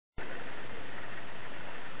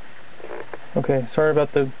Okay, sorry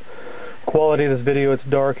about the quality of this video. It's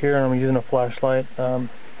dark here and I'm using a flashlight.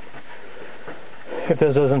 If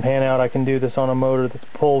this doesn't pan out, I can do this on a motor that's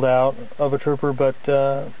pulled out of a trooper, but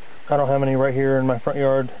I don't have any right here in my front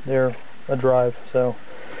yard. They're a drive. So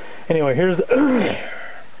anyway, here's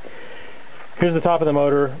here's the top of the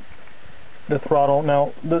motor, the throttle.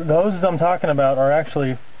 Now the hoses I'm talking about are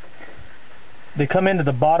actually, they come into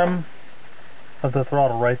the bottom of the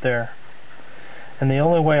throttle right there, and the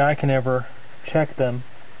only way I can ever check them,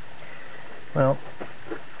 well,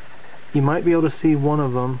 you might be able to see one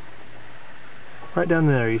of them right down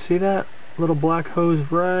there. You see that little black hose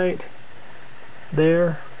right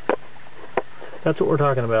there? That's what we're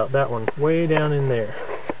talking about, that one way down in there.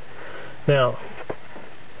 Now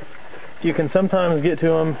you can sometimes get to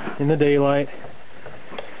them in the daylight.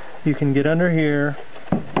 You can get under here.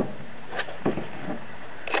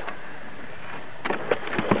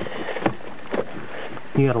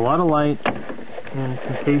 You got a lot of light and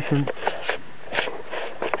some patience.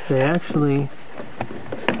 They actually,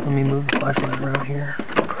 let me move the flashlight around here.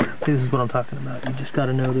 This is what I'm talking about. You just got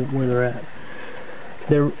to know where they're at.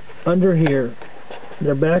 They're under here.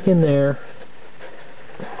 They're back in there.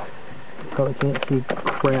 You probably can't see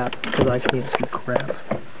crap, because I can't see crap.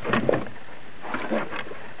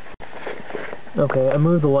 Okay, I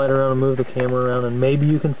moved the light around and moved the camera around, and maybe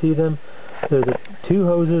you can see them. There's the two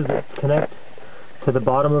hoses that connect to the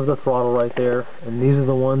bottom of the throttle right there, and these are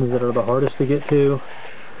the ones that are the hardest to get to.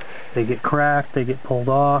 They get cracked, they get pulled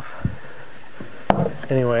off.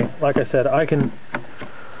 Anyway, like I said, I can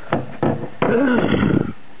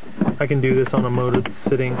do this on a motor that's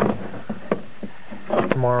sitting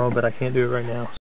tomorrow, but I can't do it right now.